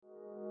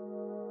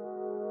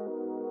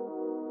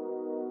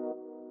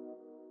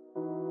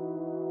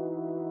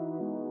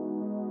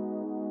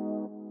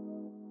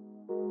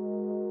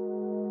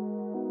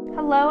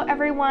Hello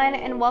everyone,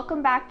 and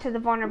welcome back to the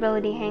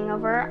Vulnerability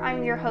Hangover.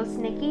 I'm your host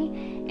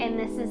Nikki, and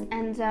this is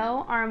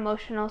Enzo, our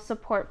emotional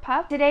support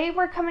pup. Today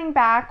we're coming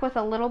back with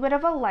a little bit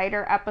of a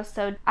lighter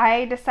episode.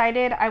 I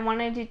decided I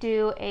wanted to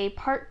do a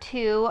part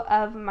 2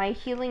 of my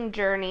healing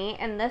journey,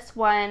 and this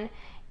one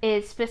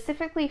is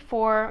specifically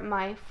for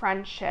my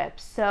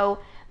friendships. So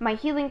my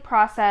healing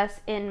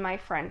process in my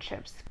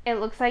friendships. It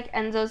looks like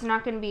Enzo's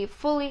not going to be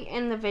fully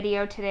in the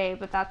video today,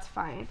 but that's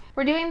fine.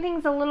 We're doing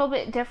things a little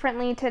bit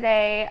differently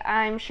today.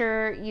 I'm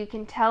sure you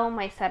can tell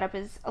my setup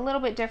is a little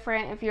bit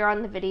different if you're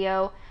on the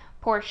video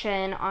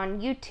portion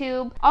on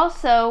YouTube.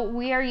 Also,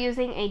 we are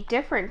using a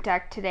different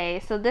deck today.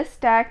 So this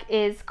deck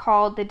is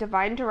called the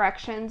Divine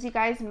Directions. You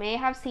guys may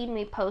have seen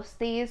me post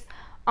these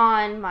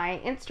on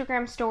my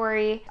Instagram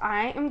story.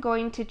 I am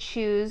going to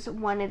choose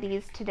one of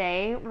these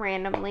today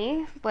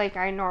randomly, like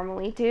I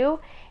normally do,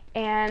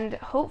 and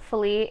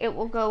hopefully it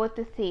will go with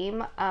the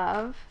theme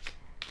of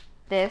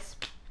this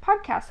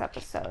podcast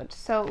episode.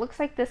 So it looks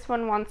like this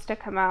one wants to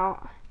come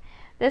out.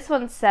 This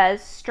one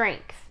says,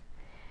 strength.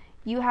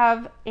 You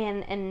have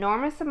an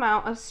enormous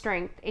amount of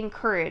strength and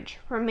courage.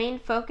 Remain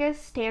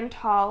focused, stand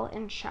tall,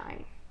 and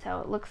shine. So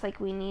it looks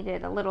like we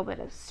needed a little bit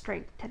of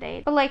strength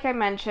today. But like I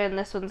mentioned,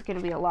 this one's going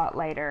to be a lot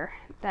lighter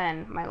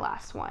than my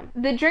last one.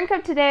 The drink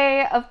of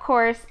today, of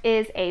course,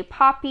 is a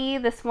Poppi.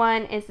 This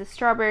one is the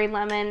strawberry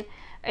lemon.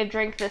 I've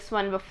drank this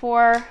one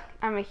before.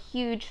 I'm a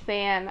huge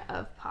fan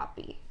of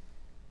Poppi.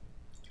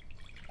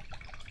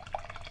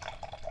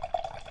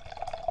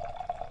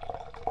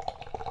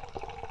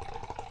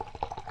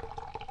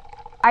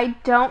 I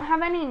don't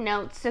have any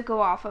notes to go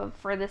off of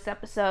for this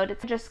episode.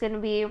 It's just going to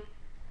be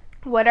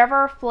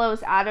whatever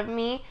flows out of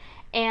me,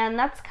 and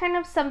that's kind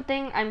of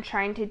something I'm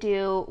trying to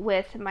do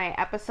with my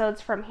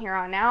episodes from here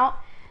on out.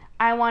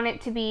 I want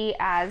it to be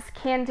as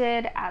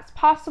candid as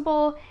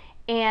possible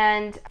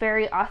and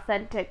very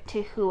authentic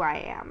to who I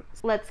am.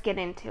 So let's get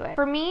into it.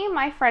 For me,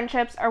 my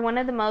friendships are one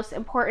of the most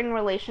important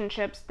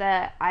relationships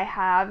that I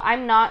have.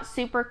 I'm not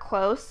super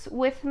close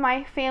with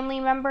my family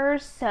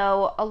members,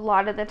 so a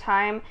lot of the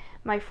time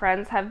my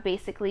friends have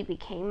basically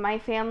became my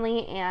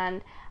family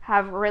and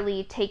have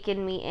really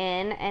taken me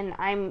in, and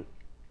I'm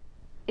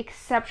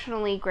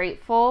exceptionally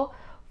grateful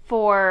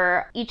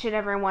for each and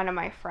every one of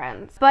my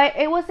friends. But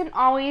it wasn't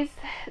always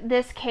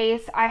this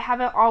case. I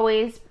haven't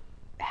always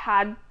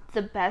had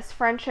the best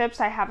friendships.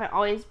 I haven't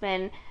always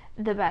been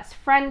the best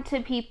friend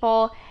to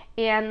people,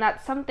 and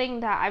that's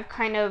something that I've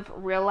kind of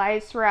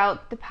realized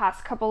throughout the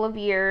past couple of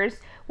years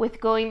with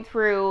going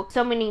through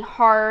so many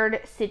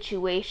hard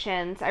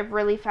situations. I've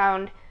really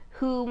found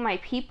who my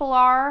people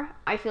are.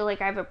 I feel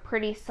like I have a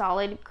pretty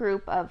solid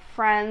group of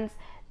friends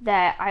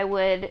that I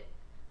would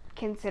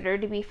consider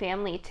to be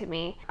family to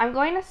me. I'm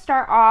going to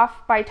start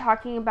off by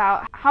talking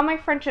about how my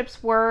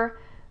friendships were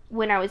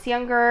when I was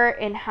younger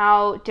and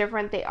how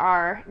different they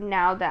are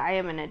now that I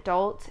am an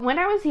adult. When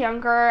I was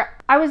younger,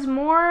 I was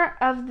more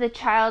of the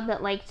child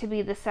that liked to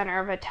be the center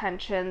of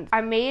attention.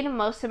 I made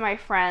most of my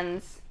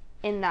friends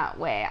in that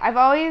way. I've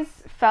always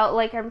felt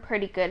like I'm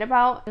pretty good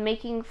about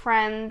making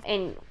friends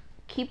and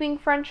keeping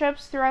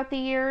friendships throughout the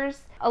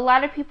years. A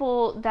lot of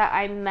people that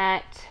I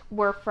met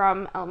were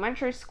from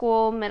elementary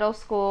school, middle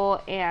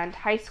school, and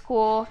high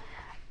school.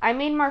 I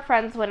made more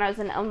friends when I was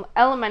in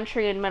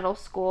elementary and middle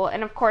school,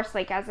 and of course,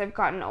 like as I've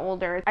gotten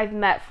older, I've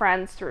met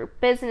friends through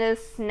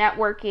business,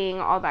 networking,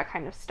 all that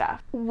kind of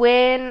stuff.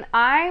 When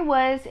I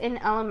was in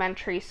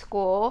elementary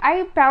school,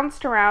 I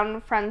bounced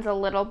around friends a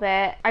little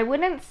bit. I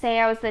wouldn't say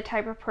I was the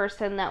type of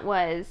person that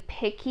was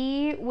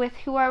picky with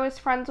who I was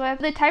friends with.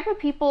 The type of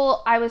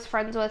people I was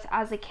friends with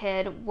as a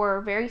kid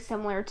were very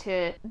similar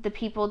to the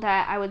people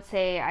that I would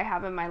say I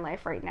have in my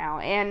life right now,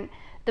 and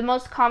the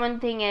most common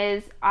thing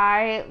is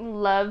I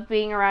love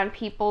being around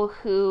people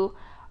who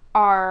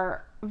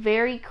are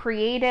very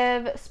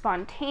creative,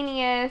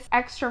 spontaneous,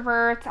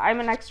 extroverts. I'm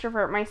an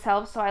extrovert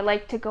myself, so I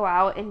like to go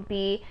out and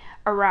be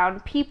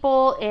around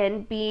people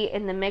and be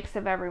in the mix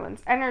of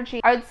everyone's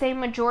energy. I would say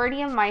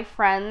majority of my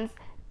friends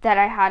that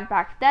I had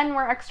back then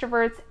were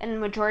extroverts, and the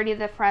majority of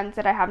the friends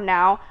that I have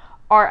now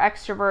are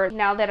extroverts.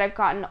 Now that I've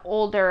gotten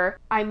older,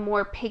 I'm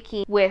more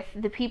picky with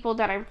the people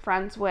that I'm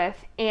friends with,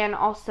 and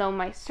also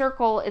my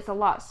circle is a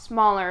lot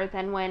smaller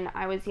than when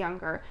I was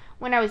younger.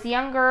 When I was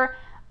younger,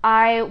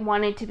 I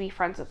wanted to be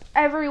friends with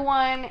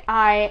everyone.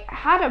 I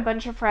had a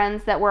bunch of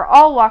friends that were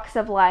all walks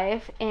of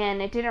life, and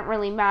it didn't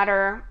really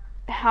matter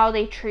how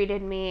they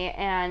treated me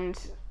and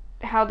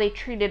how they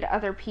treated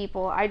other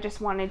people. I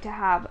just wanted to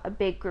have a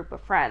big group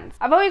of friends.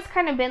 I've always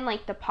kind of been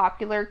like the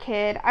popular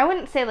kid. I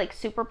wouldn't say like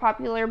super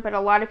popular, but a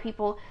lot of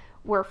people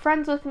were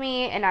friends with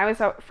me, and I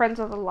was friends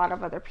with a lot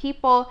of other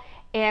people,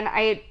 and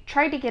I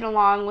tried to get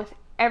along with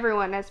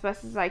everyone as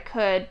best as I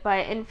could.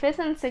 But in 5th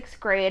and 6th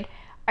grade,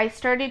 I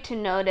started to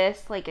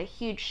notice like a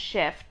huge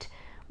shift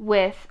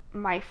with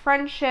my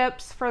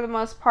friendships. For the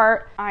most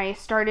part, I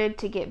started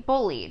to get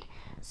bullied.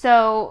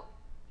 So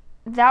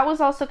that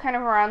was also kind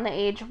of around the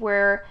age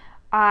where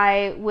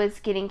I was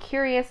getting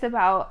curious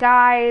about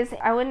guys.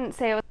 I wouldn't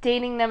say I was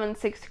dating them in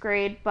 6th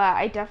grade, but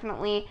I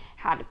definitely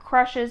had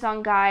crushes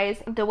on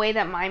guys. The way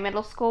that my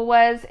middle school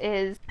was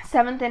is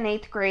 7th and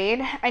 8th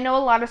grade. I know a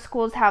lot of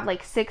schools have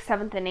like 6th,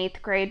 7th, and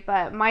 8th grade,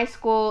 but my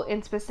school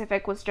in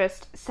specific was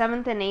just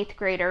 7th and 8th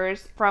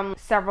graders from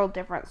several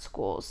different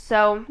schools.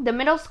 So the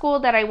middle school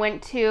that I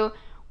went to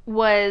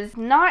was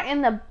not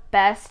in the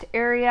best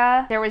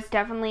area. There was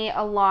definitely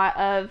a lot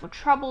of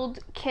troubled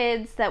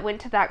kids that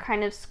went to that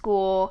kind of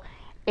school,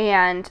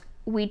 and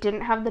we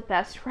didn't have the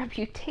best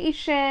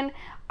reputation.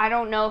 I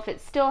don't know if it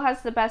still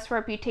has the best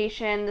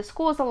reputation. The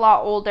school is a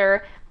lot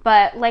older,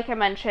 but like I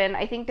mentioned,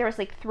 I think there was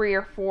like 3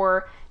 or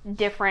 4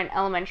 different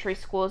elementary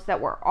schools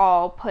that were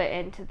all put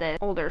into the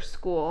older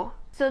school.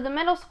 So the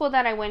middle school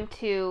that I went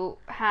to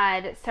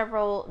had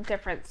several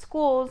different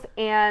schools,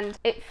 and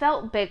it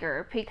felt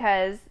bigger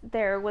because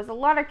there was a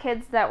lot of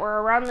kids that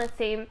were around the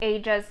same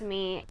age as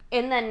me.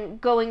 And then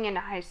going into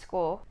high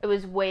school, it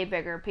was way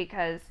bigger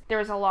because there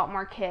was a lot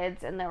more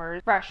kids, and there were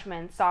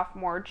freshmen,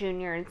 sophomore,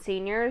 junior, and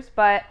seniors.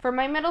 But for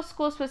my middle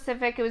school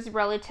specific, it was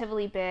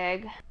relatively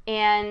big,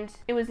 and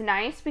it was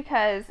nice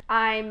because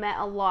I met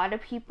a lot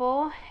of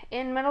people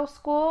in middle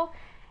school,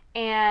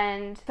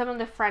 and some of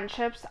the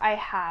friendships I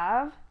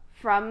have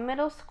from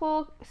middle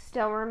school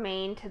still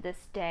remain to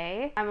this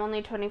day. I'm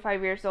only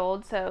 25 years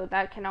old, so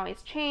that can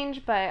always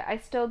change, but I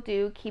still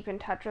do keep in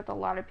touch with a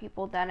lot of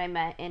people that I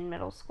met in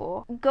middle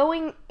school.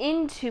 Going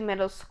into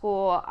middle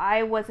school,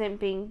 I wasn't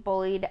being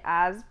bullied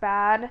as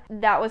bad.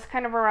 That was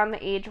kind of around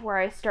the age where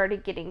I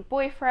started getting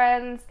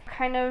boyfriends,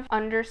 kind of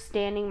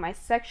understanding my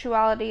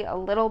sexuality a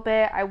little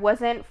bit. I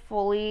wasn't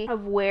fully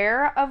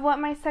aware of what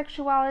my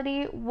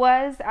sexuality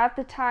was at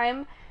the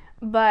time,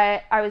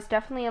 but I was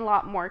definitely a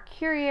lot more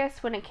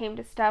curious when it came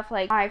to stuff.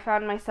 Like, I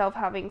found myself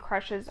having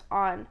crushes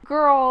on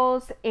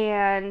girls,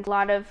 and a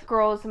lot of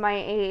girls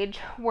my age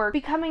were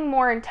becoming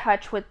more in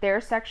touch with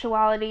their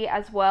sexuality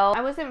as well.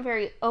 I wasn't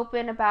very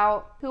open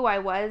about who I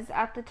was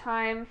at the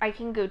time. I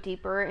can go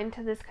deeper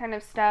into this kind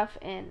of stuff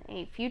in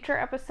a future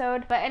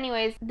episode. But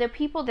anyways, the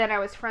people that I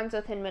was friends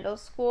with in middle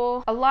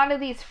school, a lot of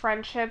these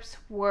friendships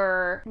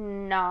were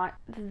not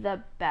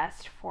the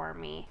best for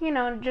me. You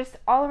know, just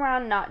all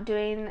around not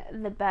doing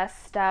the best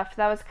stuff.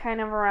 That was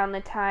kind of around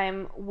the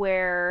time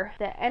where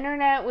the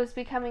internet was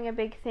becoming a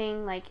big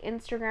thing. Like,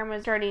 Instagram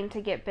was starting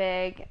to get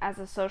big as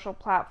a social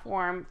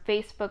platform.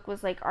 Facebook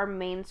was like our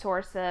main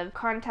source of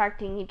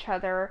contacting each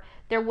other.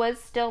 There was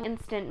still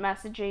instant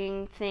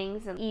messaging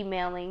things and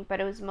emailing, but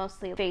it was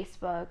mostly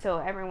Facebook, so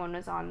everyone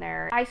was on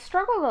there. I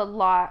struggled a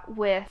lot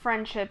with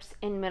friendships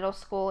in middle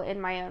school in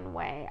my own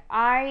way.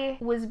 I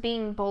was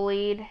being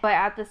bullied, but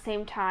at the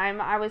same time,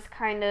 I was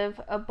kind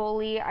of a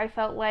bully. I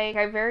felt like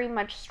I very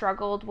much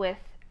struggled with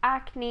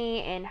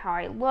acne and how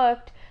I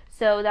looked.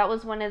 So that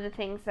was one of the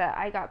things that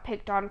I got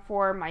picked on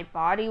for. My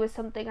body was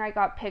something I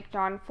got picked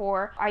on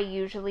for. I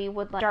usually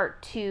would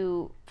start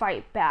to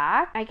fight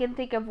back. I can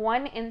think of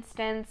one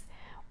instance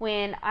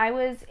when I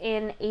was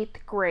in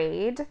 8th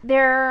grade.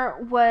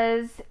 There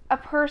was a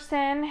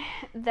person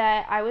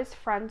that I was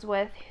friends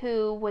with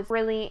who was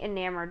really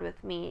enamored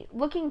with me.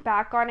 Looking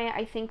back on it,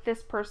 I think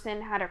this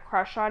person had a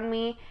crush on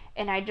me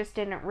and I just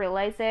didn't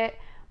realize it.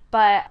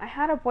 But I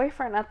had a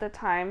boyfriend at the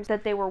time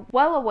that they were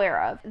well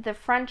aware of. The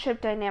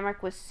friendship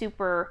dynamic was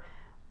super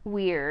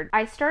weird.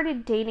 I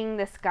started dating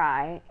this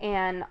guy,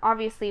 and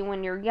obviously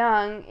when you're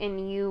young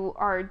and you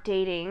are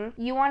dating,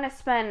 you want to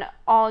spend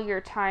all your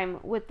time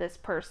with this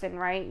person,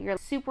 right? You're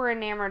super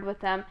enamored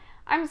with them.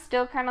 I'm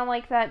still kind of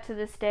like that to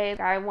this day.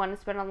 I want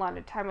to spend a lot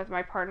of time with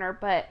my partner,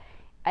 but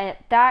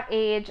at that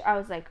age, I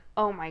was like,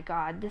 oh my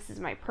God, this is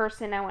my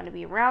person. I want to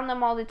be around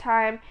them all the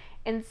time.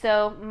 And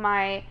so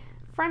my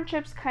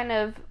friendships kind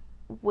of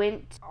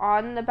went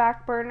on the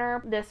back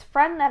burner. This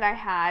friend that I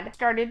had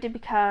started to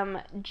become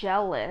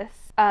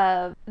jealous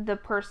of the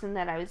person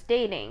that I was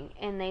dating,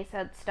 and they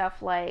said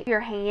stuff like,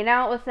 you're hanging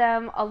out with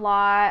them a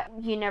lot,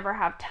 you never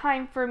have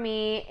time for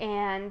me,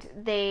 and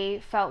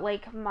they felt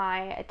like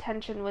my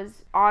attention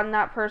was on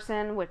that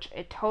person, which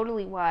it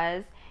totally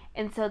was.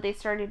 And so they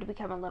started to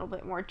become a little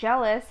bit more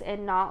jealous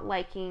and not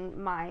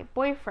liking my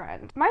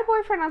boyfriend. My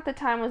boyfriend at the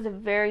time was a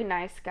very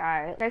nice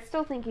guy. I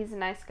still think he's a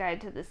nice guy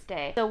to this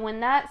day. So when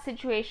that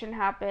situation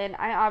happened,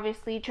 I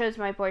obviously chose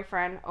my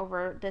boyfriend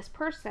over this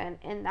person,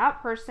 and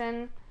that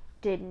person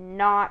did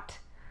not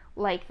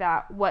like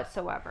that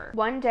whatsoever.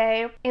 One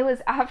day, it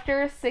was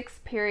after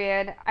 6th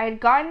period, I had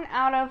gotten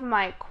out of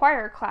my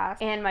choir class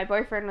and my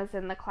boyfriend was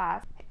in the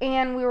class.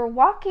 And we were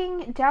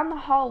walking down the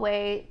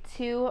hallway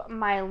to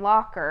my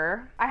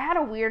locker. I had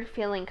a weird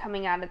feeling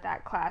coming out of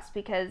that class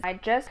because I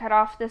just cut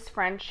off this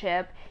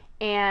friendship,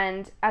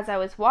 and as I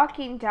was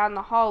walking down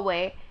the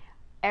hallway,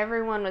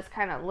 everyone was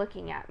kind of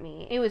looking at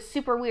me. It was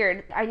super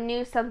weird. I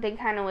knew something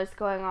kind of was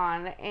going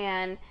on,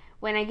 and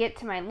when I get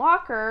to my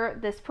locker,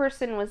 this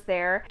person was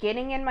there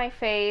getting in my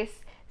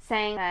face,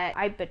 saying that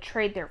I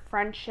betrayed their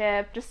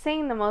friendship, just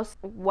saying the most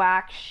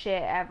whack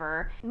shit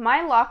ever.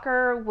 My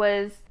locker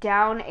was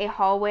down a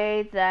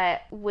hallway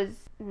that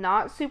was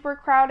not super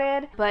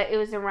crowded, but it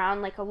was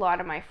around like a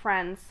lot of my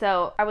friends.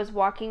 So I was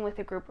walking with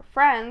a group of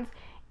friends,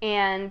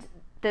 and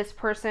this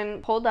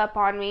person pulled up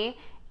on me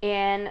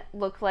and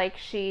looked like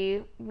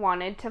she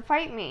wanted to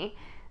fight me.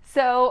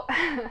 So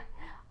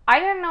I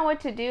didn't know what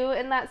to do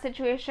in that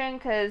situation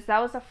because that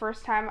was the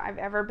first time I've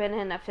ever been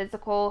in a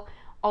physical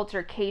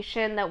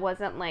altercation that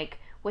wasn't like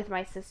with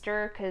my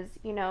sister, because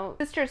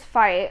sisters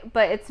fight,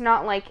 but it's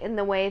not like in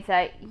the way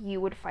that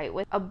you would fight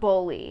with a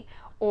bully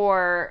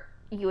or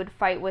you would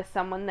fight with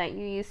someone that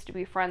you used to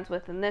be friends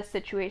with. In this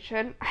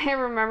situation, I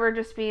remember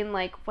just being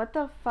like, what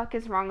the fuck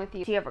is wrong with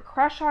you? Do you have a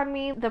crush on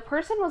me? The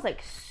person was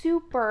like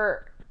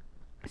super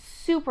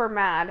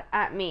mad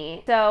at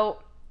me.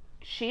 So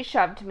she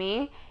shoved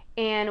me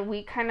and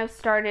we kind of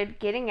started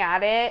getting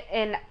at it,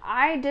 and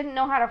I didn't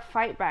know how to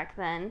fight back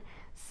then.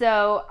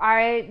 So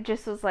I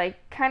just was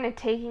like kind of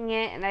taking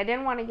it, and I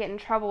didn't want to get in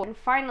trouble. And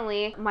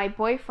finally, my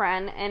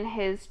boyfriend and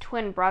his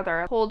twin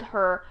brother pulled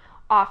her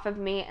off of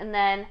me. And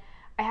then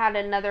I had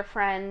another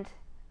friend,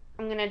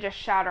 I'm going to just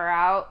shout her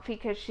out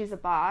because she's a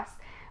boss.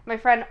 My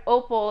friend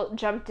Opal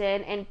jumped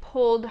in and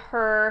pulled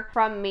her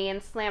from me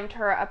and slammed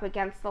her up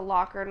against the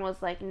locker and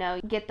was like, no,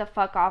 get the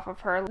fuck off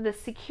of her. The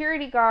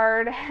security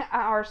guard at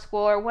our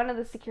school, or one of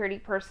the security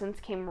persons,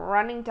 came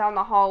running down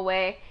the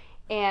hallway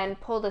and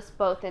pulled us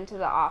both into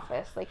the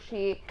office. Like,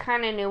 she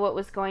kind of knew what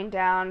was going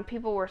down.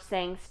 People were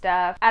saying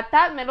stuff. At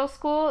that middle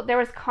school, there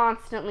was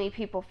constantly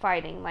people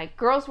fighting. Like,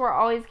 girls were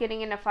always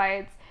getting into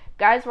fights.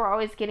 Guys were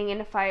always getting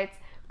into fights.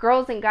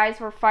 Girls and guys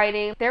were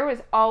fighting. There was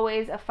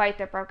always a fight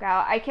that broke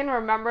out. I can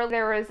remember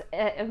there was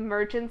an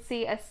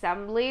emergency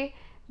assembly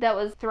that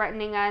was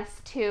threatening us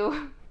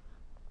to...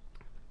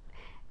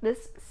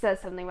 This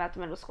says something about the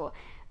middle school.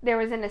 There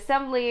was an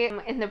assembly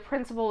and the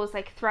principal was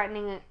like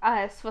threatening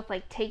us with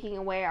like taking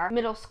away our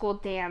middle school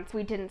dance.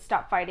 We didn't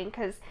stop fighting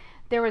because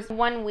there was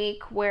one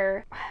week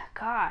where,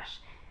 gosh,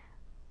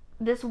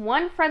 this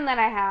one friend that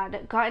I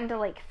had got into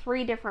like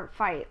 3 different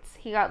fights.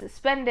 He got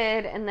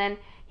suspended and then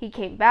he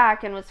came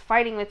back and was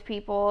fighting with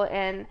people,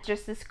 and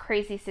just this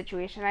crazy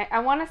situation. I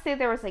want to say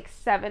there was like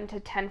 7 to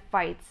 10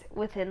 fights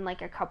within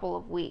like a couple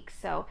of weeks.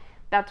 So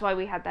that's why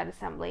we had that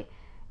assembly.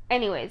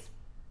 Anyways,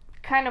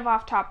 kind of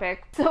off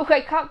topic. So I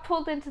got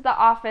pulled into the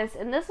office,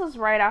 and this was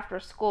right after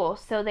school.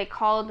 So they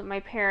called my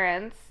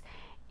parents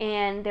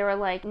and they were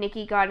like,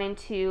 Nikki got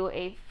into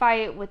a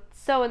fight with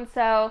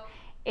so-and-so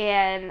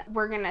and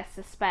we're gonna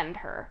suspend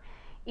her.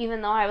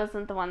 Even though I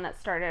wasn't the one that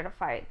started a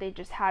fight, they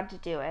just had to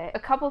do it. A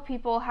couple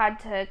people had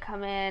to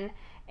come in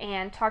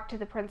and talk to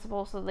the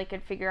principal so they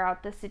could figure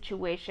out the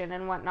situation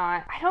and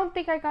whatnot. I don't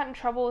think I got in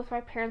trouble with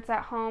my parents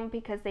at home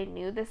because they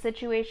knew the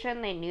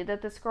situation. They knew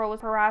that this girl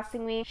was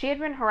harassing me. She had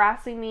been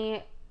harassing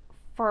me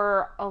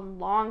for a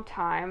long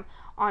time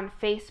on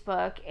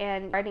Facebook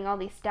and writing all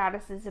these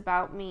statuses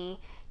about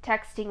me,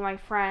 texting my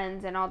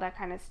friends and all that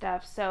kind of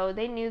stuff. So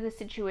they knew the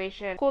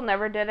situation. School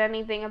never did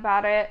anything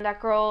about it.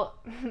 That girl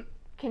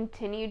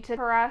continued to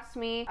harass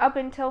me up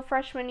until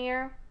freshman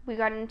year. We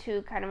got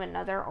into kind of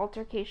another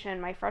altercation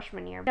my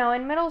freshman year. Now,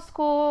 in middle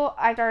school,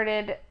 I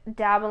started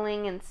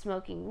dabbling in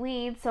smoking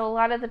weed. So a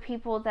lot of the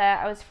people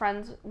that I was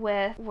friends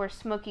with were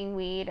smoking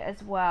weed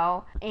as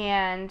well.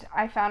 And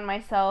I found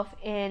myself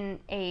in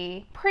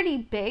a pretty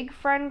big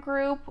friend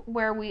group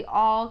where we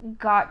all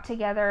got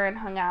together and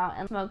hung out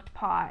and smoked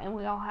pot. And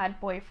we all had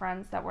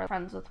boyfriends that were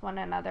friends with one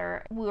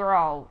another. We were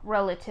all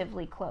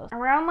relatively close.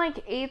 Around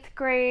like 8th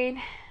grade,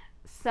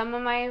 some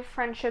of my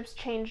friendships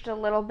changed a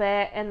little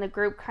bit and the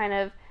group kind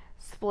of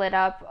split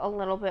up a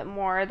little bit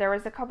more. There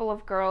was a couple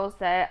of girls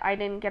that I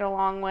didn't get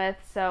along with,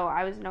 so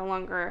I was no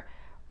longer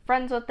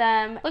friends with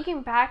them.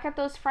 Looking back at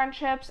those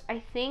friendships,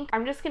 I think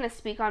I'm just going to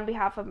speak on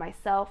behalf of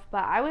myself,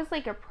 but I was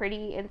like a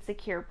pretty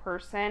insecure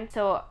person,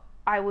 so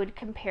I would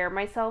compare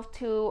myself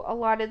to a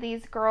lot of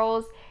these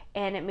girls,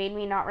 and it made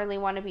me not really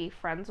want to be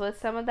friends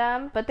with some of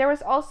them. But there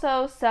was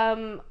also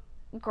some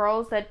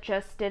girls that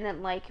just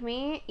didn't like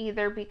me,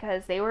 either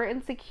because they were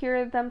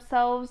insecure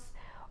themselves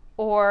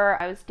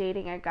or I was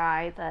dating a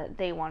guy that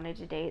they wanted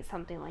to date,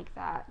 something like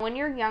that. When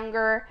you're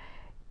younger,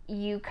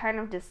 you kind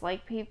of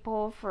dislike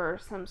people for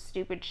some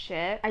stupid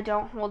shit. I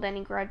don't hold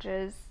any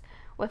grudges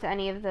with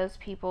any of those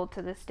people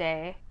to this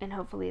day, and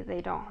hopefully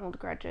they don't hold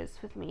grudges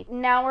with me.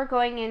 Now we're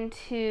going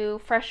into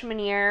freshman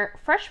year.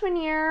 Freshman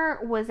year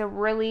was a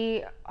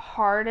really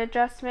hard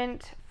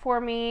adjustment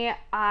for me.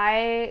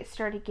 I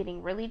started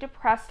getting really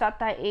depressed at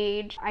that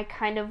age. I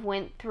kind of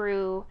went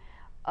through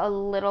a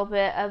little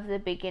bit of the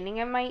beginning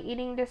of my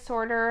eating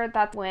disorder.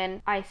 That's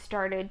when I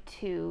started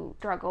to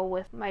struggle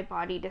with my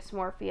body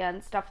dysmorphia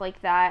and stuff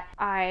like that.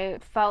 I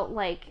felt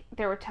like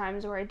there were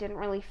times where I didn't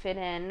really fit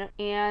in,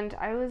 and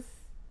I was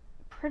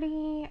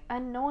pretty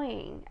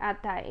annoying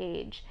at that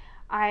age.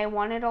 I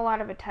wanted a lot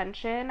of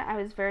attention. I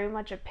was very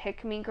much a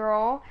pick-me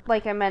girl.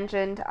 Like I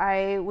mentioned,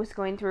 I was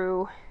going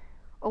through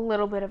a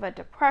little bit of a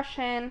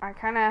depression. I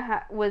kind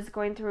of was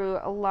going through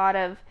a lot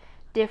of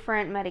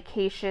different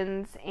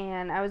medications,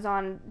 and I was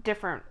on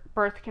different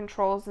birth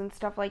controls and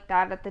stuff like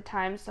that at the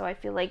time, so I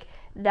feel like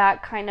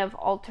that kind of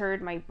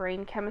altered my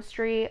brain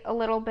chemistry a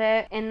little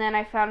bit. And then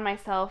I found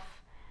myself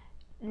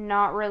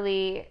not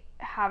really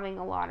having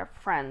a lot of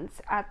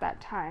friends at that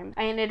time.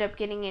 I ended up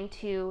getting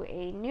into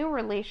a new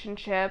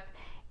relationship,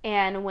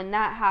 And when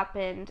that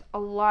happened, a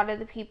lot of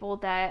the people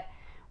that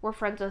were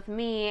friends with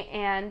me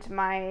and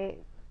my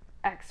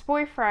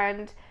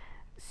ex-boyfriend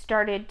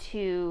started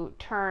to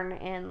turn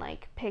and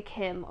like pick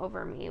him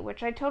over me,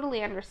 which I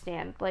totally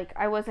understand. Like,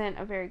 I wasn't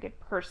a very good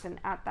person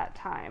at that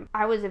time.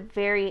 I was a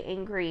very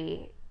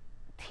angry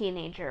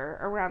teenager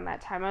around that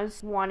time. I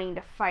was wanting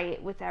to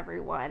fight with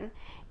everyone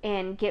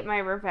and get my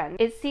revenge.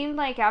 It seemed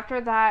like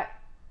after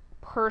that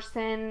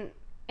person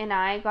and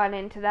I got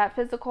into that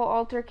physical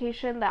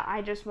altercation that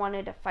I just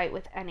wanted to fight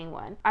with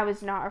anyone. I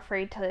was not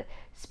afraid to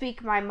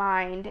speak my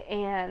mind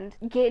and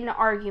get in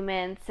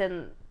arguments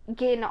and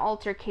get in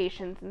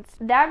altercations, and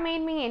that made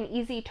me an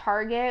easy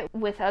target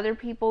with other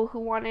people who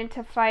wanted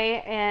to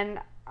fight. And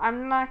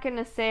I'm not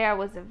gonna say I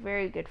was a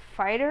very good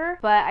fighter,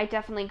 but I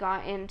definitely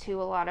got into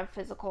a lot of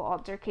physical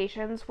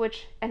altercations,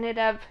 which ended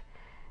up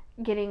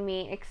getting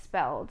me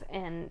expelled,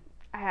 and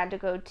I had to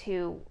go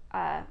to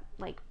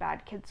like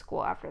bad kid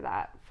school after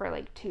that for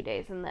like 2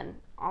 days, and then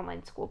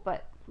online school.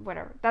 But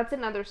whatever, that's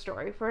another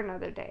story for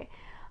another day.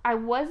 I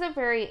was a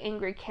very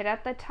angry kid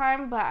at the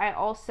time, but I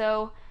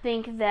also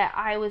think that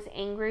I was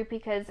angry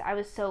because I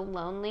was so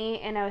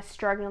lonely and I was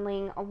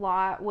struggling a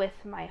lot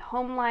with my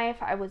home life.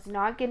 I was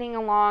not getting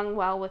along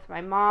well with my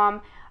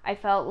mom. I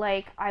felt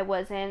like I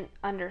wasn't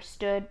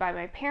understood by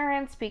my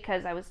parents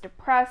because I was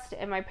depressed,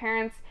 and my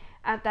parents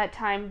at that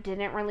time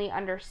didn't really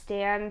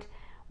understand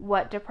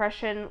what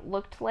depression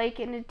looked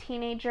like in a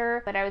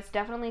teenager. But I was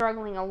definitely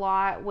struggling a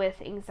lot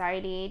with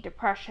anxiety,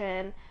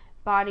 depression,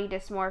 body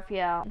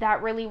dysmorphia.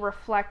 That really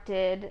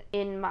reflected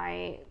in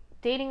my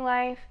dating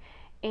life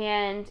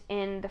and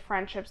in the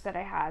friendships that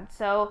I had.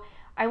 So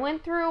I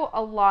went through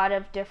a lot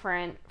of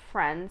different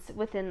friends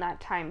within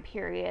that time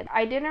period.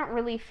 I didn't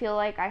really feel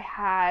like I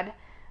had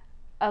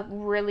a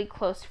really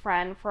close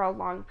friend for a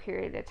long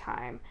period of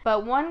time.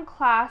 But one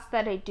class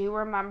that I do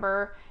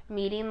remember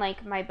meeting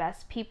like my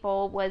best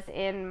people was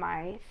in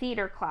my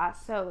theater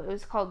class. So it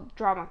was called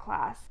drama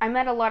class. I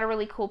met a lot of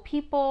really cool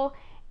people,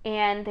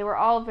 and they were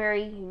all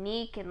very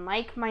unique and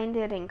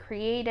like-minded and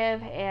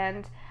creative.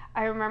 And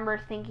I remember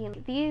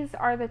thinking, these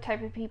are the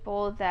type of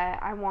people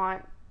that I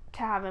want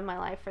to have in my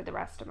life for the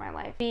rest of my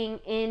life. Being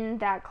in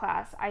that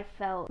class, I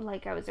felt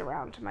like I was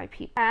around my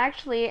people. I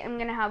actually am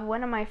going to have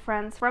one of my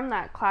friends from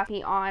that class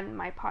be on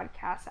my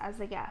podcast as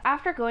a guest.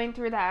 After going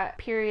through that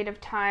period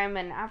of time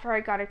and after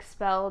I got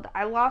expelled,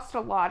 I lost a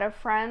lot of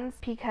friends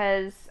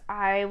because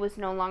I was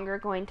no longer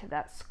going to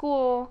that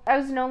school. I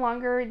was no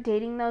longer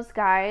dating those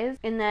guys.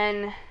 And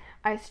then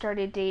I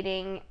started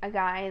dating a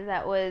guy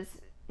that was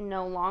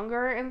no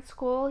longer in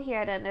school. He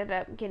had ended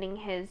up getting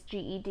his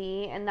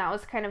GED, and that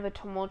was kind of a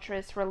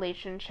tumultuous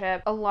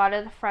relationship. A lot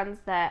of the friends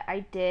that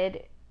I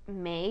did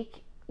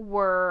make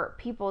were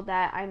people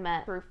that I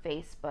met through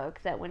Facebook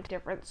that went to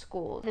different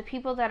schools. The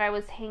people that I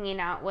was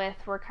hanging out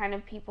with were kind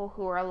of people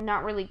who were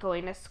not really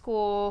going to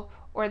school,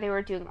 or they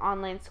were doing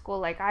online school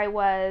like I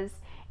was,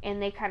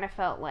 and they kind of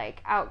felt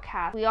like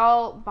outcasts. We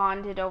all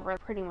bonded over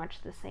pretty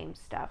much the same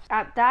stuff.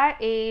 At that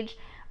age,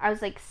 I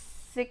was like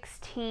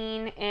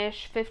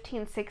 16-ish,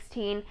 15,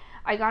 16,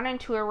 I got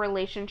into a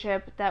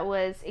relationship that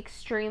was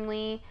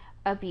extremely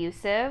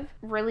abusive.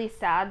 Really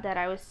sad that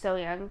I was so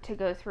young to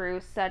go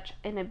through such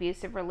an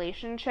abusive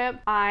relationship.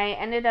 I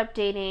ended up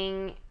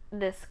dating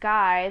this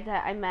guy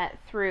that I met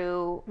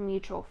through a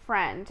mutual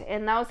friend,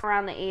 and that was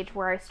around the age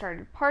where I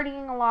started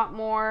partying a lot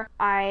more.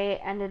 I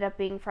ended up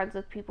being friends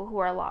with people who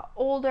are a lot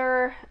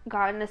older,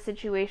 got into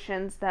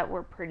situations that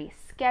were pretty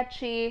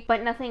sketchy,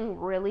 but nothing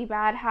really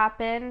bad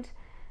happened.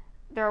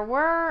 There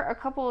were a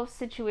couple of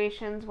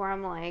situations where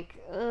I'm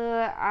like,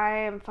 I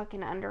am fucking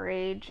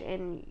underage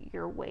and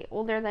you're way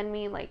older than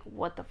me. Like,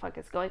 what the fuck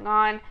is going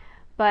on?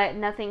 But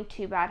nothing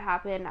too bad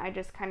happened. I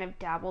just kind of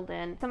dabbled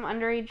in some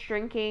underage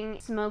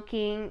drinking,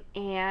 smoking,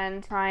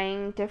 and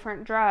trying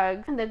different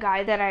drugs. The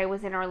guy that I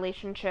was in a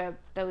relationship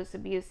that was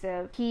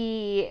abusive,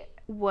 he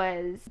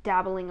was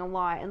dabbling a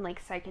lot in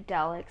like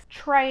psychedelics.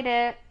 Tried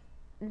it,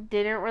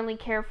 didn't really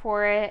care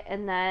for it,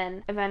 and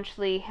then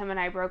eventually him and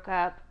I broke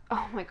up.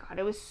 Oh my god,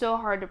 it was so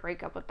hard to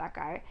break up with that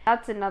guy.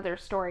 That's another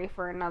story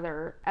for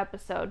another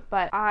episode,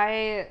 but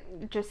I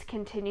just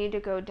continued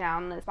to go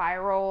down this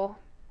spiral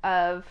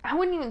of, I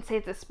wouldn't even say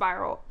it's a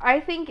spiral.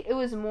 I think it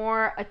was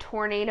more a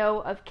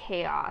tornado of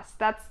chaos.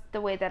 That's the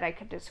way that I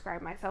could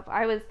describe myself.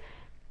 I was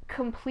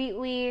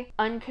completely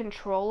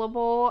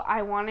uncontrollable.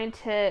 I wanted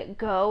to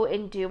go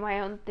and do my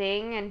own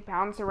thing and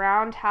bounce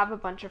around, have a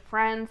bunch of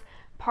friends,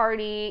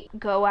 party,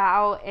 go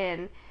out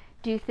and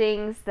do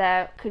things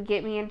that could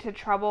get me into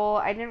trouble.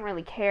 I didn't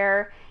really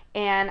care,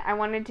 and I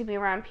wanted to be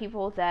around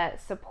people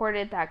that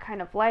supported that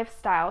kind of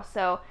lifestyle.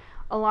 So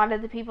a lot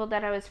of the people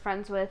that I was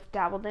friends with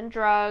dabbled in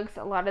drugs.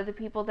 A lot of the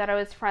people that I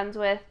was friends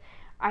with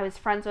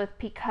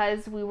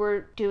because we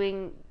were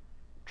doing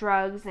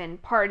drugs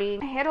and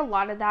partying. I had a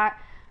lot of that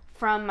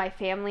from my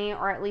family,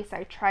 or at least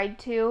I tried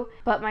to,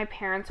 but my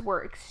parents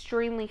were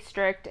extremely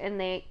strict and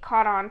they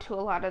caught on to a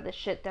lot of the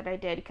shit that I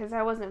did because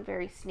I wasn't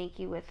very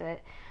sneaky with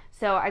it.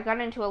 So I got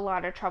into a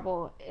lot of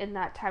trouble in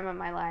that time of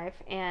my life,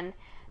 and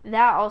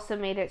that also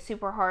made it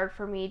super hard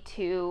for me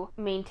to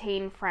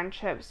maintain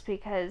friendships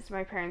because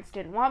my parents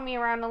didn't want me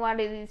around a lot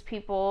of these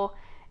people.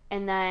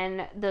 And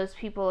then those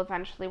people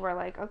eventually were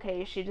like,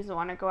 okay, she doesn't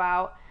want to go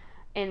out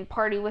and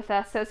party with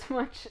us as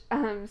much,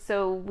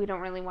 so we don't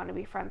really want to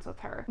be friends with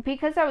her.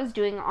 Because I was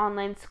doing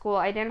online school,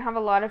 I didn't have a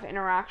lot of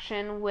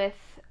interaction with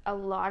a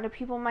lot of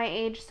people my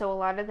age, so a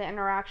lot of the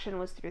interaction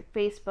was through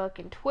Facebook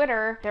and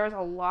Twitter. There was a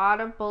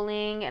lot of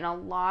bullying and a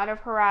lot of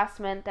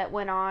harassment that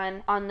went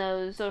on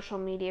those social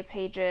media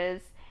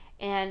pages,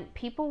 and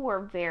people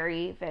were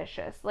very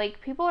vicious.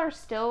 Like, people are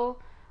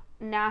still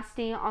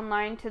nasty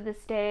online to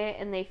this day,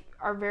 and they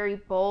are very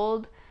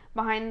bold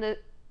behind the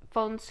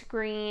phone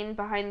screen,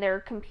 behind their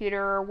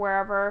computer or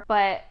wherever,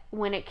 but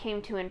when it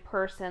came to in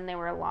person, they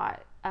were a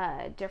lot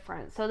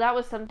different. So that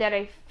was something that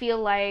I feel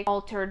like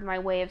altered my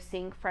way of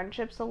seeing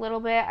friendships a little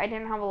bit. I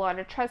didn't have a lot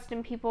of trust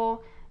in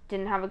people,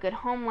 didn't have a good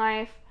home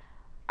life.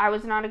 I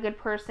was not a good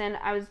person.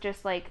 I was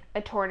just like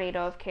a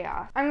tornado of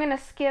chaos. I'm gonna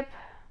skip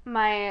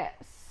my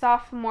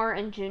sophomore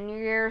and junior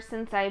year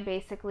since I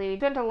basically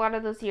spent a lot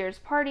of those years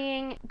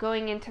partying.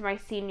 Going into my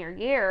senior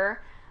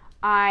year,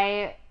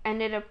 I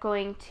ended up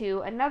going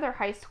to another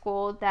high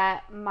school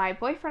that my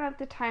boyfriend at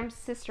the time's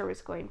sister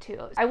was going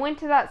to. I went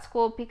to that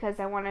school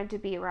because I wanted to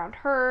be around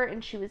her,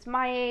 and she was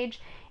my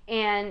age,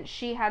 and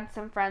she had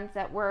some friends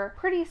that were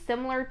pretty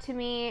similar to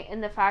me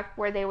in the fact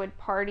where they would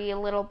party a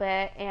little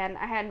bit, and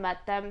I had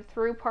met them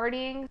through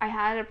partying. I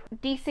had a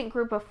decent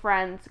group of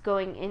friends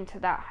going into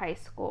that high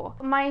school.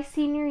 My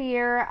senior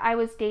year, I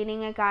was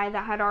dating a guy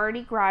that had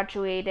already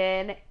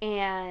graduated,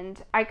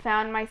 and I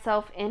found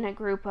myself in a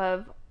group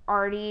of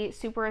already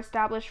super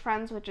established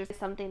friends, which is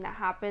something that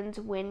happens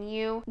when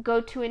you go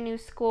to a new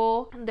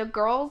school. The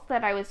girls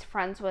that I was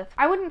friends with,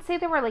 I wouldn't say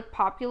they were like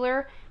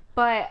popular,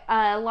 but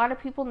a lot of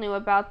people knew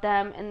about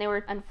them, and they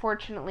were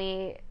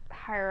unfortunately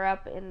higher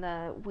up in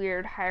the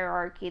weird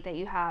hierarchy that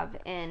you have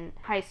in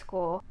high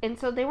school. And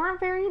so they weren't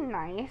very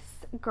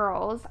nice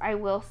girls, I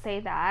will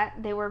say that.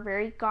 They were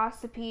very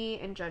gossipy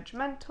and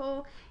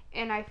judgmental,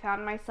 and I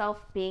found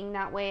myself being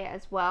that way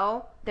as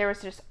well. There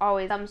was just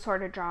always some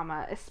sort of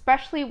drama,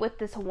 especially with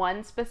this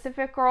one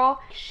specific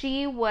girl.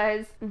 She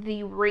was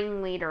the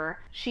ringleader.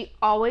 She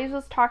always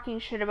was talking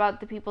shit about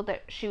the people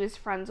that she was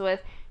friends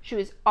with. She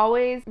was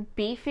always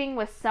beefing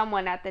with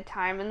someone at the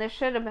time, and this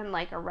should have been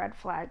like a red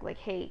flag, like,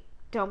 hey,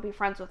 don't be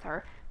friends with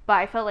her. But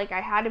I felt like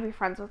I had to be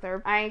friends with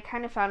her. I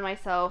kind of found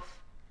myself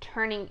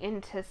turning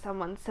into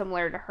someone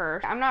similar to her.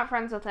 I'm not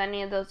friends with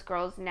any of those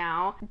girls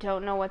now.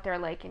 Don't know what they're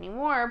like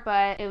anymore,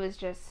 but it was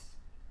just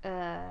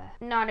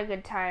not a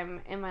good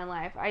time in my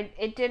life.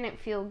 It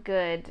didn't feel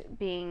good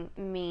being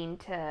mean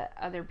to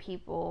other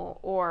people,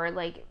 or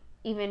like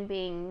even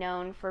being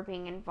known for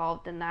being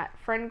involved in that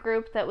friend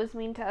group that was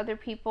mean to other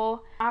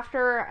people.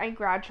 After I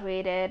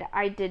graduated,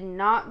 I did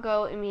not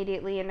go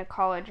immediately into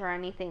college or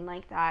anything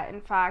like that.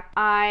 In fact,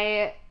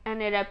 I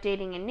ended up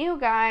dating a new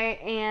guy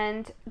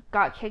and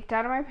got kicked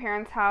out of my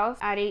parents' house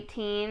at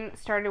 18,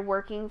 started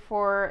working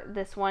for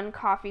this one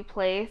coffee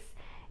place,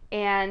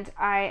 and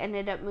I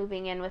ended up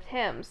moving in with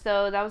him.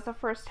 So that was the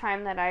first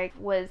time that I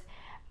was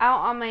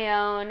out on my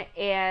own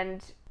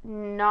and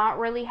not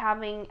really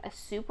having a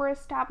super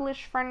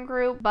established friend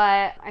group,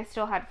 but I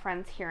still had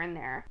friends here and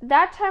there.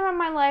 That time of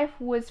my life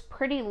was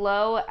pretty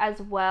low as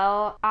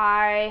well.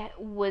 I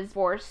was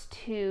forced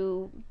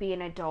to be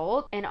an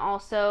adult, and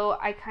also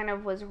I kind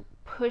of was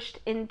pushed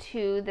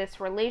into this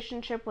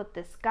relationship with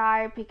this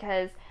guy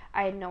because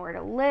I had nowhere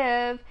to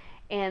live,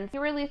 and he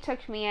really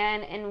took me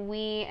in, and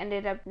we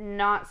ended up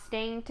not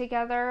staying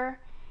together,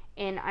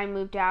 and I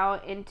moved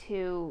out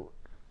into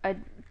a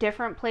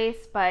different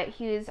place, but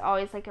he was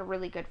always like a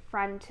really good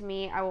friend to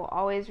me. I will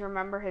always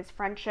remember his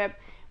friendship.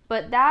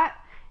 But that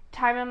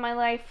time in my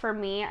life for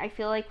me, I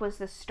feel like was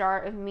the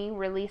start of me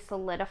really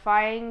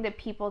solidifying the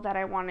people that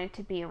I wanted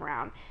to be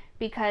around,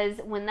 because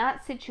when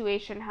that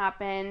situation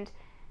happened,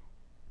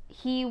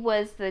 he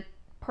was the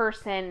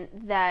person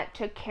that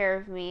took care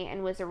of me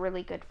and was a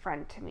really good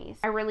friend to me.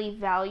 I really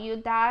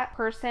valued that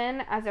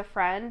person as a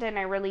friend, and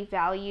I really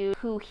valued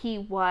who he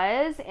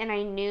was, and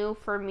I knew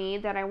for me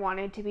that I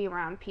wanted to be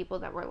around people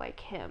that were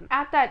like him.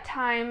 At that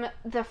time,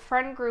 the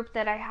friend group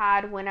that I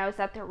had when I was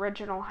at the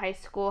original high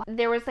school,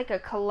 there was like a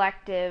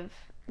collective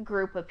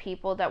group of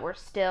people that were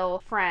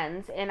still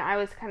friends, and I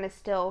was kind of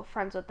still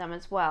friends with them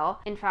as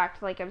well. In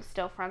fact, like, I'm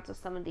still friends with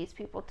some of these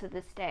people to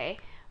this day.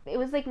 It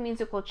was like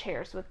musical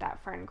chairs with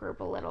that friend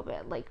group a little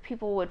bit. Like,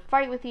 people would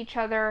fight with each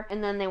other,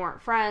 and then they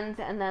weren't friends,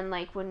 and then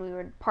like when we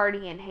would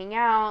party and hang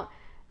out,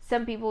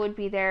 some people would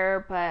be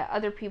there, but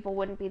other people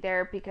wouldn't be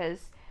there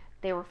because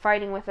they were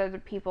fighting with other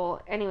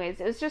people. Anyways,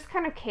 it was just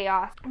kind of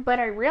chaos. But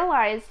I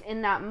realized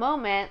in that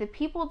moment, the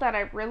people that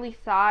I really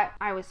thought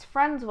I was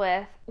friends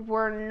with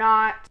were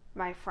not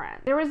my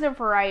friends. There was a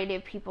variety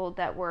of people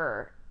that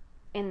were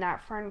in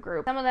that friend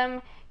group. Some of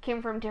them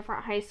came from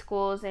different high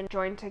schools and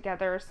joined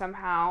together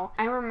somehow.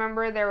 I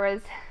remember there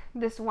was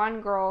this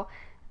one girl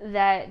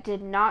that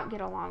did not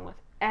get along with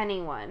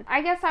anyone.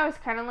 I guess I was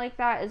kind of like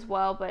that as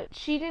well, but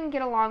she didn't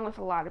get along with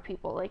a lot of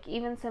people. Like,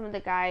 even some of the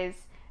guys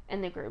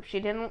in the group. She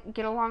didn't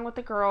get along with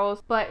the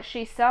girls, but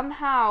she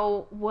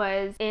somehow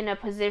was in a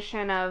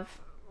position of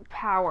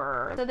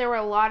power. So there were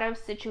a lot of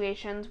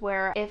situations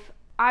where if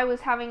I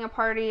was having a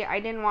party, I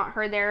didn't want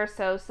her there,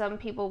 so some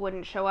people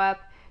wouldn't show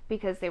up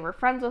because they were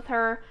friends with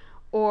her.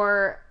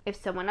 Or if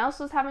someone else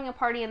was having a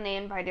party and they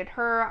invited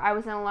her, I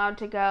wasn't allowed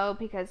to go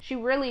because she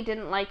really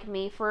didn't like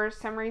me for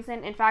some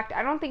reason. In fact,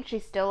 I don't think she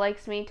still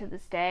likes me to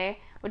this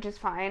day, which is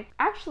fine.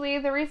 Actually,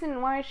 the reason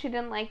why she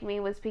didn't like me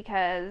was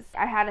because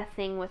I had a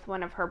thing with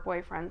one of her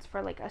boyfriends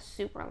for like a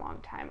super long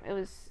time. It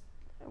was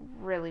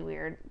really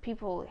weird.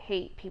 People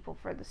hate people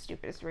for the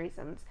stupidest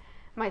reasons,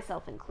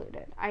 myself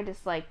included. I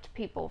disliked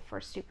people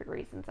for stupid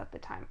reasons at the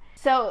time.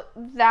 So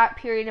that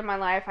period in my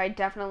life, I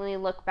definitely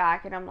look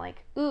back and I'm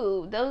like,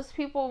 ooh, those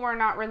people were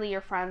not really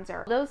your friends,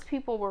 or those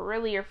people were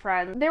really your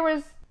friends. There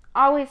was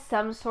always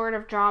some sort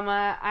of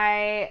drama.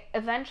 I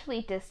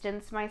eventually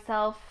distanced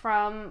myself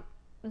from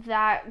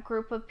that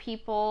group of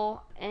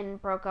people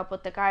and broke up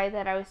with the guy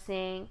that I was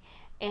seeing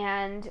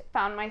and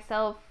found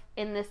myself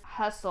in this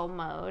hustle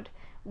mode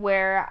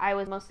where I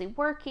was mostly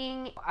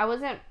working. I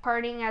wasn't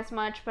partying as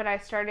much, but I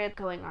started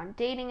going on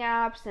dating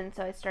apps, and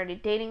so I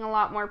started dating a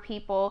lot more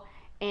people,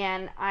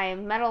 and I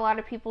met a lot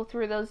of people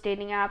through those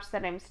dating apps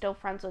that I'm still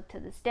friends with to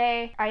this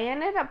day. I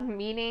ended up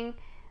meeting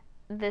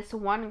this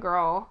one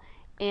girl,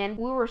 and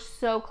we were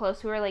so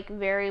close. We were like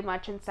very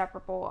much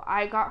inseparable.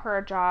 I got her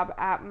a job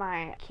at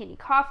my Kitty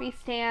coffee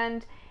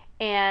stand,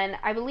 and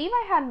I believe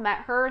I had met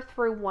her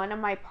through one of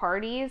my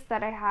parties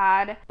that I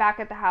had back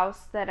at the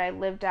house that I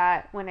lived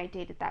at when I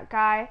dated that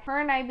guy.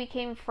 Her and I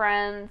became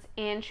friends,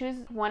 and she was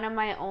one of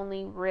my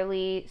only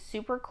really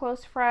super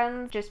close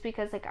friends just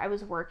because like I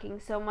was working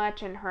so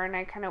much, and her and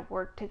I kind of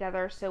worked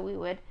together, so we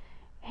would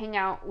hang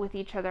out with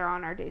each other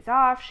on our days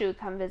off. She would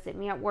come visit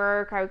me at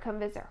work. I would come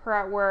visit her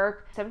at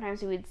work.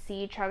 Sometimes we would see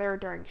each other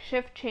during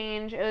shift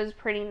change. It was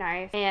pretty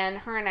nice. And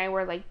her and I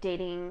were like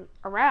dating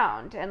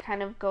around and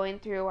kind of going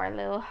through our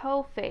little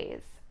hoe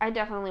phase. I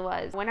definitely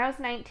was. When I was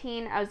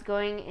 19, I was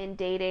going and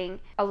dating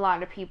a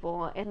lot of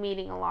people and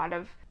meeting a lot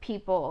of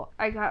people.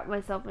 I got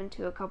myself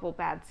into a couple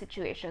bad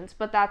situations,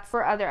 but that's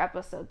for other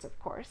episodes, of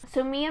course.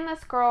 So me and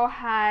this girl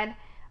had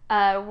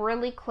a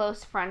really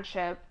close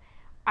friendship.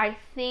 I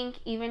think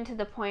even to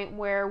the point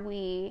where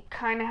we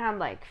kind of had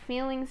like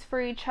feelings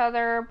for each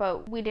other,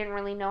 but we didn't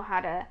really know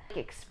how to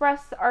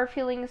express our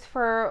feelings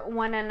for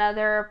one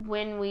another.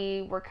 When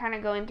we were kind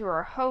of going through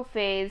our hoe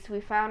phase,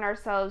 we found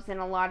ourselves in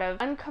a lot of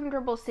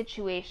uncomfortable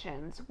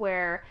situations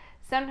where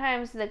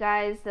sometimes the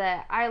guys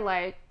that I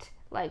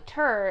liked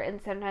her, and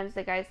sometimes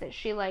the guys that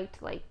she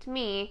liked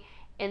me.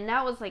 And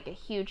that was like a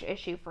huge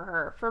issue for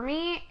her. For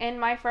me, in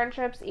my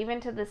friendships,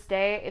 even to this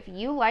day, if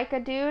you like a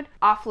dude,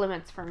 off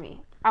limits for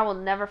me. I will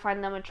never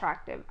find them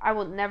attractive. I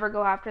will never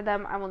go after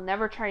them. I will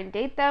never try and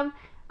date them.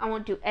 I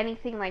won't do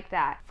anything like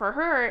that. For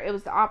her, it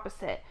was the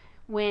opposite.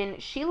 When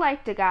she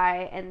liked a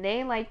guy and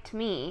they liked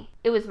me,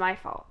 it was my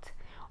fault.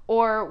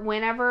 Or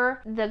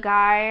whenever the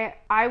guy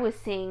I was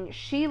seeing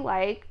she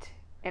liked,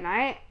 and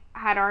I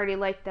had already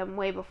liked them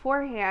way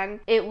beforehand,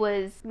 it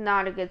was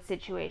not a good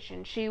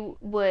situation. She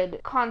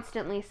would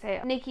constantly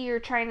say, Nikki, you're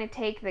trying to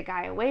take the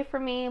guy away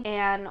from me.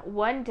 And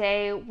one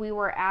day we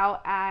were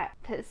out at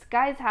this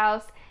guy's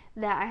house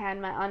that I had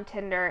met on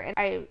Tinder, and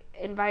I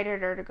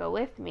invited her to go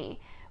with me.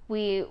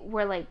 We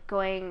were like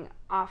going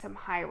off some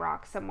high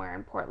rock somewhere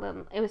in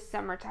Portland. It was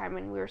summertime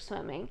and we were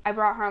swimming. I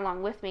brought her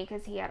along with me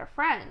because he had a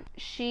friend.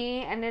 She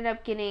ended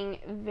up getting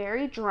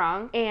very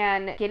drunk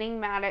and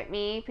getting mad at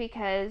me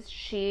because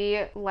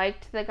she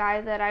liked the guy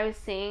that I was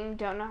seeing.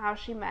 Don't know how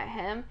she met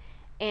him.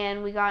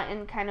 And we got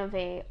in kind of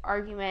a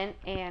argument,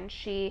 and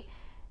she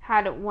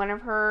had one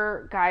of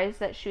her guys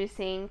that she was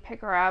seeing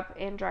pick her up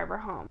and drive her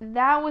home.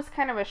 That was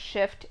kind of a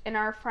shift in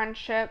our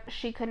friendship.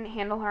 She couldn't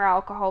handle her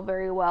alcohol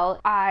very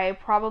well. I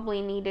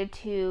probably needed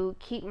to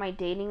keep my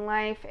dating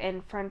life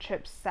and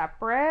friendship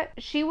separate.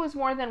 She was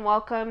more than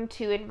welcome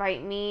to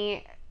invite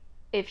me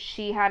if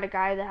she had a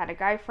guy that had a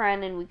guy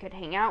friend and we could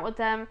hang out with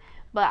them,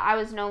 but I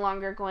was no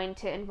longer going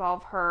to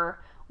involve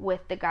her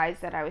with the guys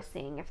that I was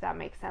seeing, if that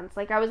makes sense.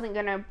 Like, I wasn't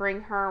gonna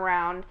bring her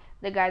around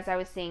the guys I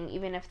was seeing,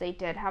 even if they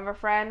did have a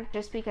friend,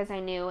 just because I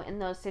knew in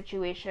those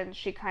situations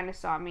she kind of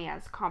saw me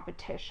as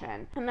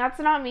competition. And that's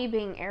not me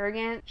being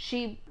arrogant.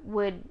 She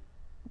would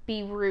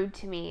be rude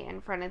to me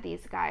in front of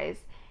these guys,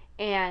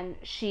 and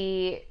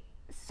she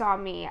saw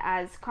me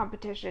as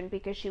competition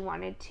because she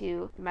wanted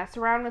to mess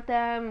around with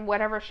them,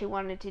 whatever she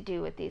wanted to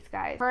do with these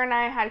guys. Her and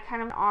I had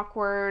kind of an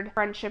awkward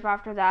friendship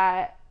after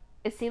that.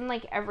 It seemed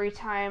like every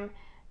time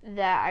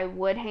that I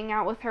would hang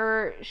out with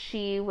her,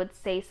 she would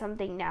say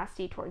something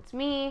nasty towards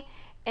me,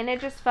 And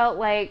it just felt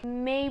like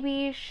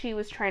maybe she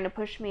was trying to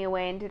push me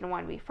away and didn't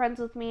want to be friends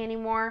with me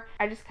anymore.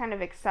 I just kind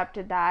of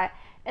accepted that.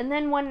 And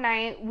then one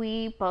night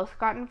we both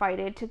got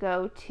invited to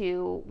go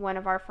to one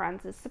of our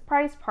friends'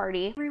 surprise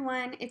party. Hey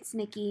everyone, it's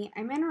Nikki.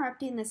 I'm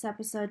interrupting this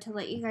episode to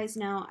let you guys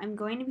know I'm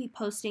going to be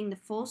posting the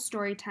full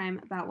story time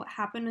about what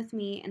happened with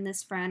me and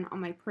this friend on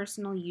my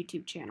personal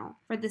YouTube channel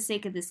for the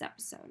sake of this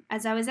episode.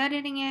 As I was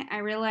editing it, I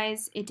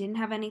realized it didn't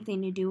have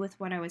anything to do with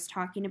what I was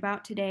talking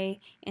about today,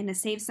 and to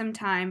save some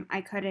time,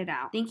 I cut it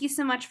out. Thank you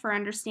so much for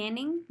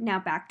understanding. Now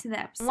back to the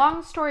episode.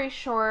 Long story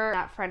short,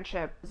 that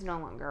friendship is no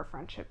longer a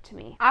friendship to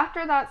me.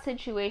 After that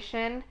situation,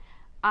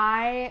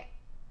 I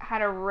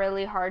had a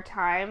really hard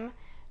time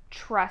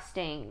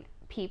trusting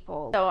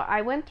people. So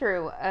I went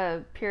through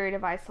a period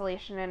of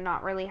isolation and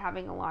not really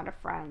having a lot of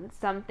friends.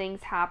 Some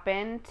things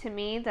happened to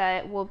me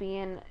that will be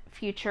in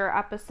future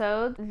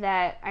episodes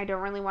that I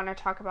don't really want to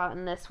talk about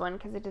in this one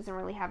because it doesn't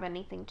really have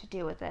anything to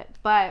do with it.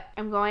 But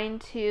I'm going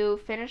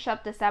to finish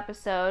up this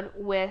episode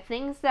with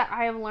things that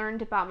I have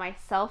learned about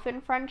myself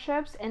in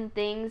friendships and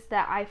things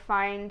that I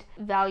find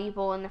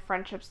valuable in the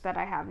friendships that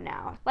I have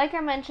now. Like I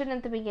mentioned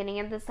at the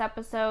beginning of this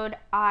episode,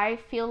 I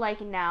feel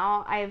like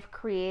now I've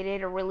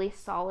created a really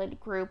solid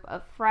group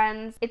of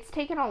friends. It's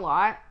taken a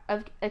lot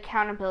of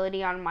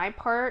accountability on my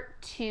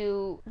part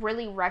to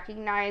really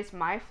recognize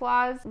my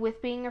flaws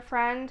with being a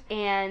friend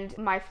and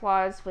my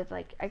flaws with,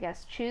 like, I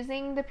guess,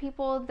 choosing the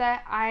people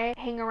that I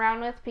hang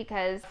around with,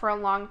 because for a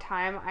long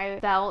time I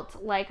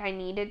felt like I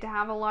needed to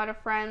have a lot of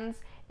friends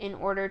in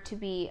order to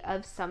be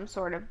of some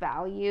sort of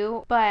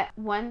value. But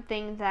one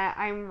thing that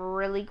I'm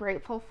really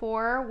grateful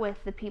for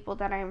with the people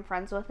that I am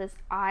friends with is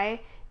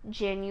I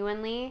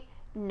genuinely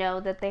know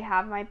that they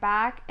have my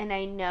back, and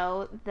I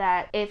know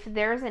that if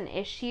there's an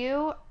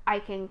issue, I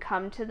can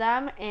come to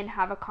them and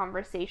have a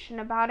conversation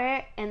about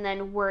it, and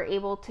then we're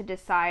able to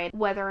decide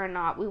whether or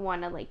not we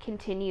want to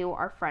continue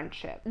our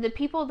friendship. The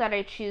people that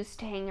I choose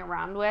to hang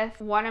around with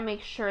want to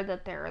make sure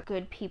that they're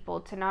good people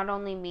to not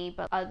only me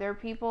but other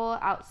people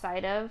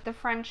outside of the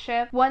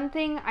friendship. One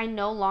thing I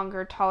no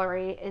longer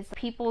tolerate is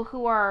people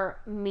who are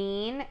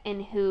mean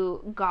and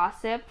who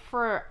gossip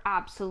for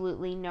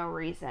absolutely no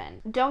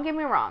reason. Don't get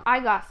me wrong,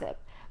 I gossip.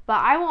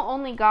 But I will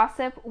only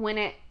gossip when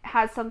it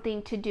has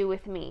something to do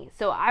with me.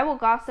 So I will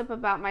gossip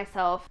about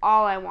myself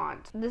all I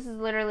want. This is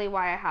literally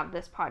why I have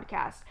this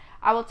podcast.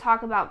 I will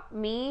talk about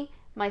me,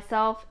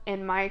 myself,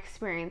 and my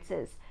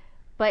experiences.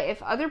 But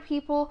if other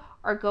people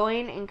are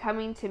going and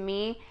coming to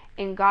me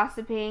and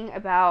gossiping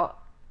about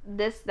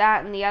this,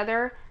 that, and the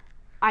other,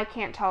 I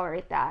can't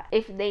tolerate that.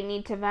 If they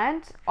need to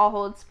vent, I'll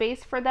hold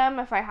space for them.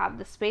 If I have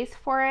the space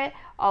for it,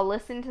 I'll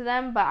listen to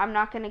them, but I'm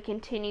not going to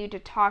continue to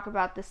talk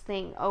about this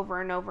thing over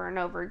and over and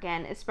over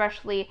again,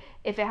 especially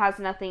if it has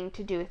nothing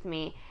to do with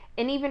me.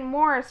 And even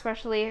more,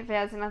 especially if it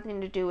has nothing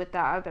to do with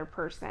that other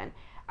person.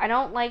 I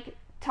don't like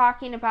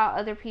talking about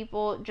other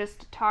people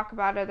just to talk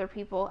about other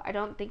people. I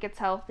don't think it's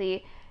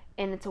healthy,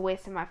 and it's a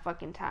waste of my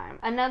fucking time.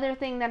 Another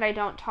thing that I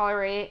don't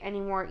tolerate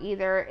anymore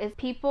either is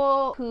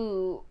people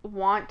who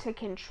want to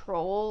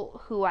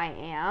control who I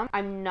am.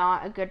 I'm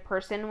not a good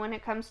person when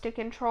it comes to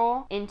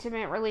control.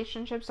 Intimate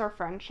relationships or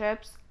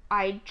friendships,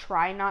 I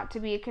try not to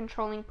be a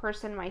controlling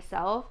person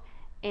myself,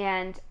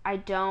 and I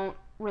don't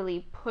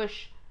really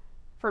push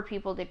for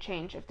people to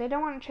change. If they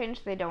don't want to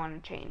change, they don't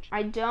want to change.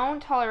 I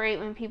don't tolerate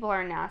when people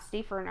are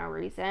nasty for no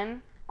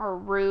reason, or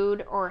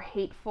rude or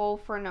hateful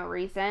for no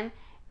reason.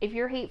 If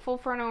you're hateful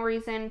for no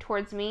reason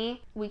towards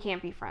me, we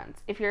can't be friends.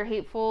 If you're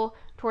hateful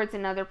towards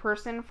another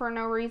person for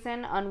no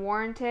reason,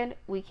 unwarranted,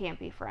 we can't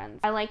be friends.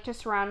 I like to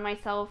surround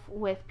myself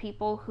with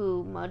people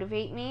who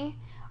motivate me.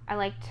 I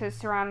like to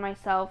surround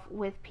myself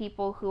with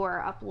people who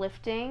are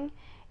uplifting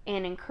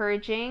and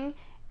encouraging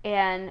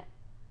and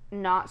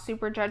not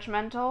super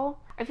judgmental.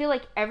 I feel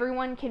like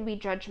everyone can be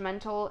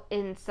judgmental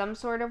in some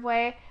sort of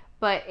way,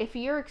 but if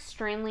you're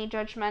extremely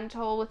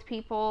judgmental with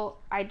people,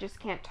 I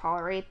just can't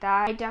tolerate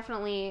that. I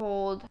definitely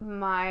hold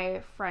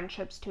my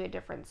friendships to a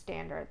different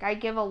standard. I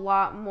give a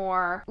lot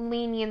more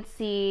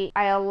leniency.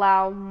 I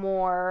allow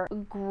more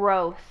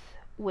growth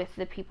with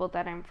the people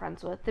that I'm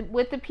friends with.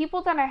 With the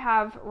people that I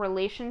have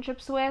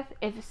relationships with,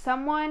 if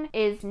someone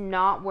is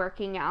not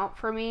working out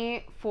for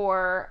me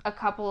for a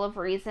couple of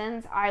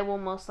reasons, I will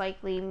most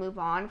likely move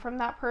on from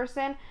that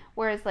person.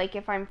 Whereas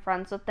if I'm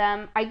friends with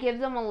them, I give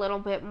them a little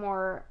bit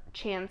more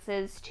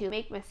chances to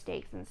make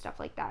mistakes and stuff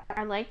like that.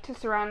 I like to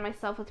surround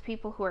myself with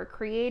people who are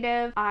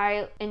creative.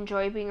 I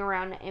enjoy being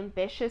around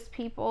ambitious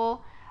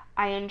people.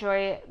 I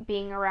enjoy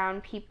being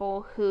around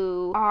people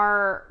who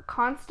are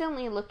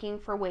constantly looking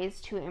for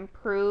ways to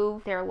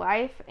improve their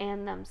life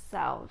and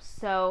themselves.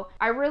 So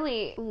I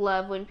really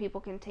love when people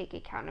can take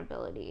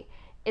accountability.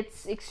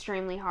 It's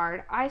extremely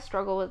hard. I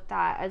struggle with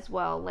that as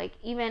well.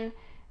 Even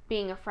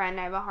being a friend,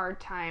 I have a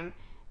hard time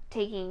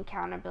taking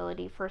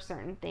accountability for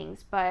certain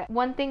things. But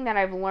one thing that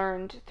I've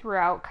learned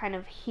throughout kind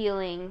of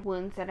healing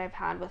wounds that I've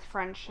had with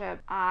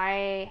friendship,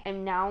 I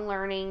am now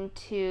learning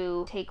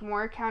to take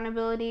more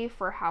accountability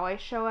for how I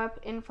show up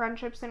in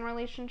friendships and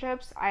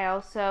relationships. I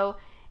also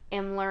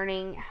am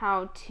learning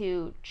how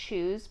to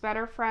choose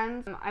better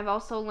friends. I've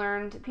also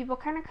learned people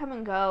kind of come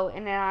and go in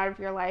and out of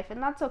your life,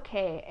 and that's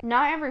okay.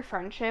 Not every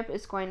friendship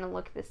is going to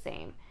look the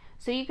same.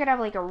 So you could have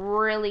like a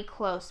really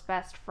close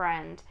best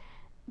friend,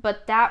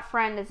 but that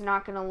friend is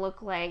not going to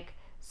look like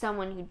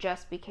someone who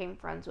just became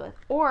friends with,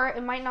 or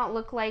it might not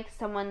look like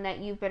someone that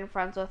you've been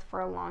friends with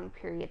for a long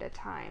period of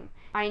time.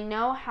 I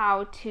know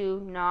how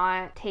to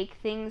not take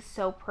things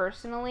so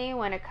personally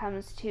when it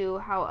comes to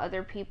how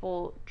other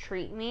people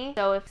treat me.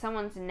 So if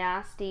someone's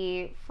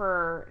nasty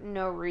for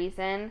no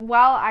reason,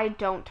 while I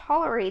don't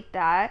tolerate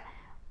that,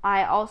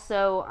 I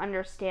also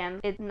understand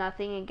it's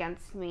nothing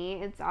against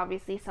me. It's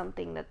obviously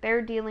something that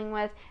they're dealing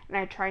with, and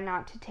I try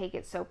not to take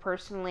it so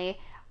personally.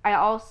 I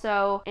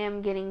also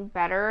am getting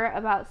better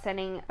about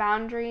setting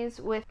boundaries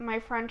with my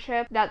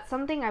friendship. That's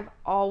something I've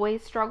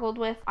always struggled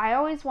with. I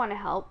always want to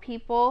help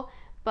people,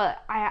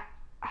 but I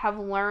have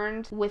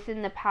learned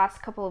within the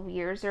past couple of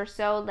years or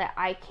so that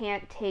I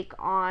can't take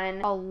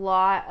on a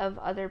lot of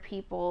other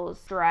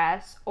people's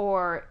stress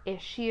or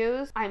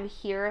issues. I'm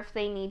here if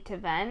they need to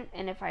vent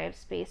and if I have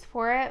space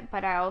for it,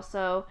 but I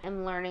also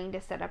am learning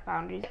to set up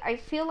boundaries. I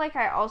feel like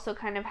I also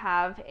kind of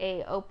have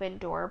a open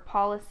door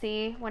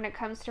policy when it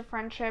comes to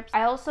friendships.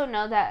 I also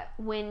know that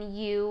when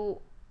you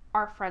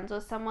are friends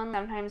with someone,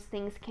 sometimes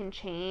things can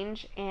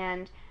change,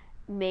 and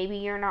maybe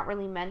you're not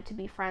really meant to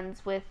be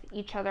friends with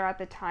each other at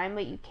the time,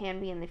 but you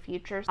can be in the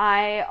future.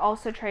 I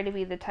also try to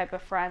be the type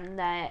of friend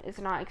that is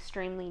not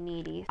extremely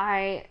needy.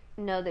 I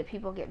know that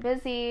people get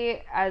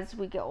busy as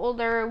we get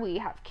older, we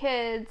have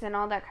kids and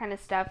all that kind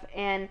of stuff,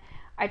 and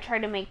I try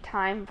to make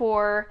time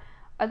for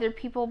other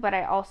people, but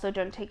I also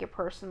don't take it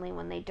personally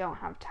when they don't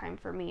have time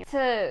for me.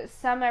 To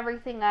sum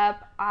everything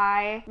up,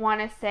 I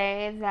want to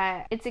say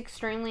that it's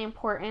extremely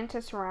important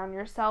to surround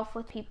yourself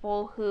with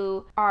people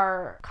who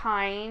are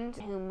kind,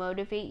 who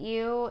motivate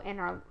you, and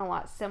are a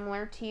lot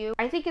similar to you.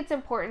 I think it's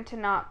important to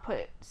not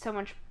put so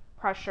much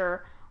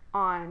pressure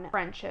on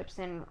friendships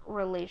and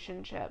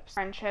relationships.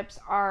 Friendships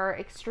are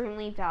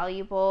extremely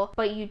valuable,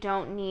 but you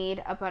don't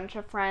need a bunch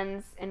of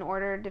friends in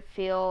order to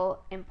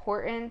feel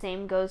important.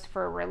 Same goes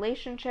for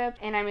relationships,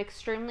 and I'm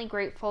extremely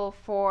grateful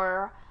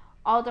for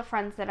all the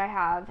friends that I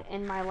have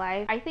in my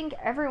life. I think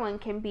everyone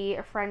can be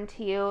a friend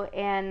to you,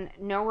 and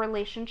no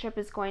relationship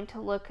is going to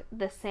look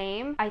the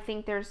same. I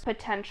think there's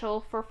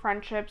potential for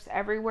friendships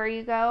everywhere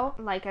you go.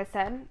 Like I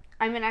said,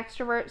 I'm an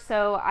extrovert,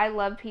 so I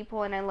love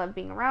people and I love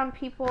being around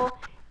people.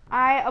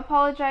 I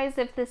apologize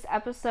if this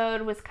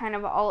episode was kind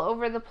of all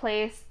over the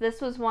place. This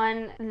was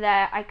one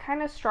that I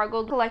kind of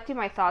struggled collecting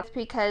my thoughts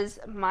because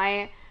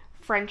my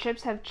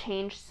friendships have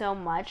changed so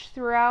much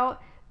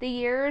throughout the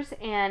years,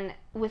 and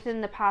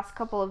within the past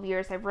couple of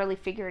years I've really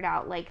figured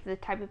out like the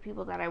type of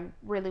people that I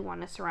really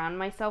want to surround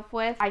myself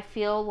with. I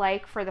feel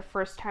like for the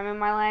first time in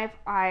my life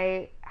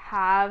I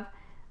have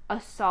a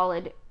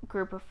solid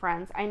group of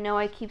friends. I know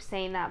I keep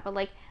saying that, but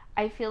like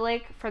I feel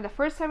like for the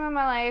first time in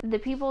my life the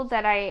people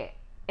that I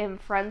am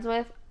friends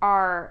with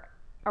are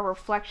a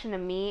reflection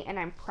of me, and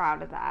I'm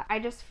proud of that. I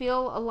just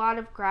feel a lot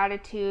of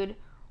gratitude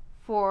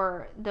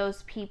for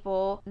those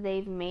people.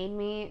 They've made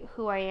me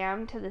who I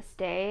am to this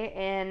day,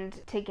 and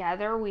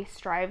together we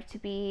strive to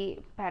be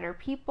better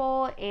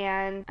people,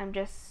 and I'm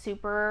just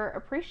super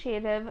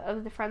appreciative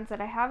of the friends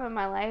that I have in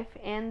my life,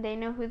 and they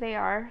know who they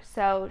are.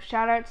 So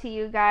shout out to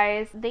you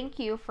guys. Thank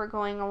you for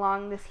going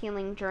along this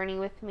healing journey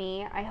with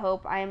me. I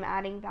hope I am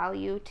adding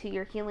value to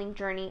your healing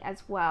journey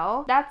as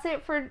well. That's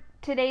it for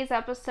today's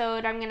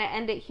episode. I'm gonna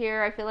end it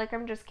here. I feel like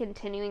I'm just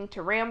continuing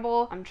to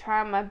ramble. I'm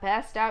trying my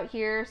best out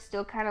here,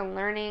 still kind of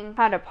learning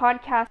how to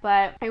podcast,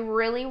 but I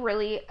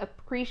really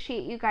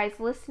appreciate you guys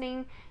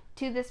listening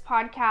to this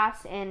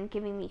podcast and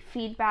giving me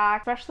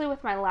feedback, especially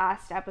with my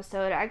last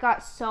episode. I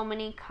got so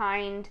many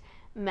kind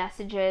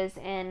messages,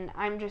 and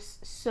I'm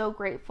just so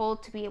grateful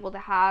to be able to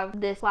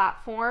have this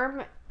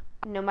platform.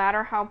 No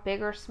matter how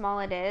big or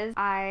small it is,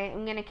 I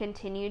am going to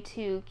continue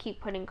to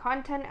keep putting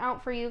content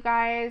out for you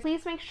guys.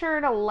 Please make sure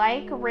to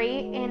like,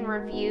 rate, and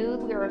review.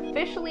 We are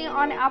officially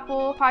on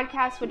Apple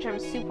Podcasts, which I'm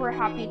super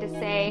happy to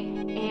say,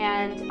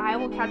 and I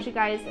will catch you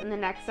guys in the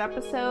next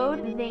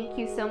episode. Thank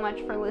you so much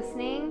for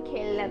listening.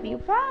 Okay, love you.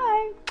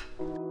 Bye.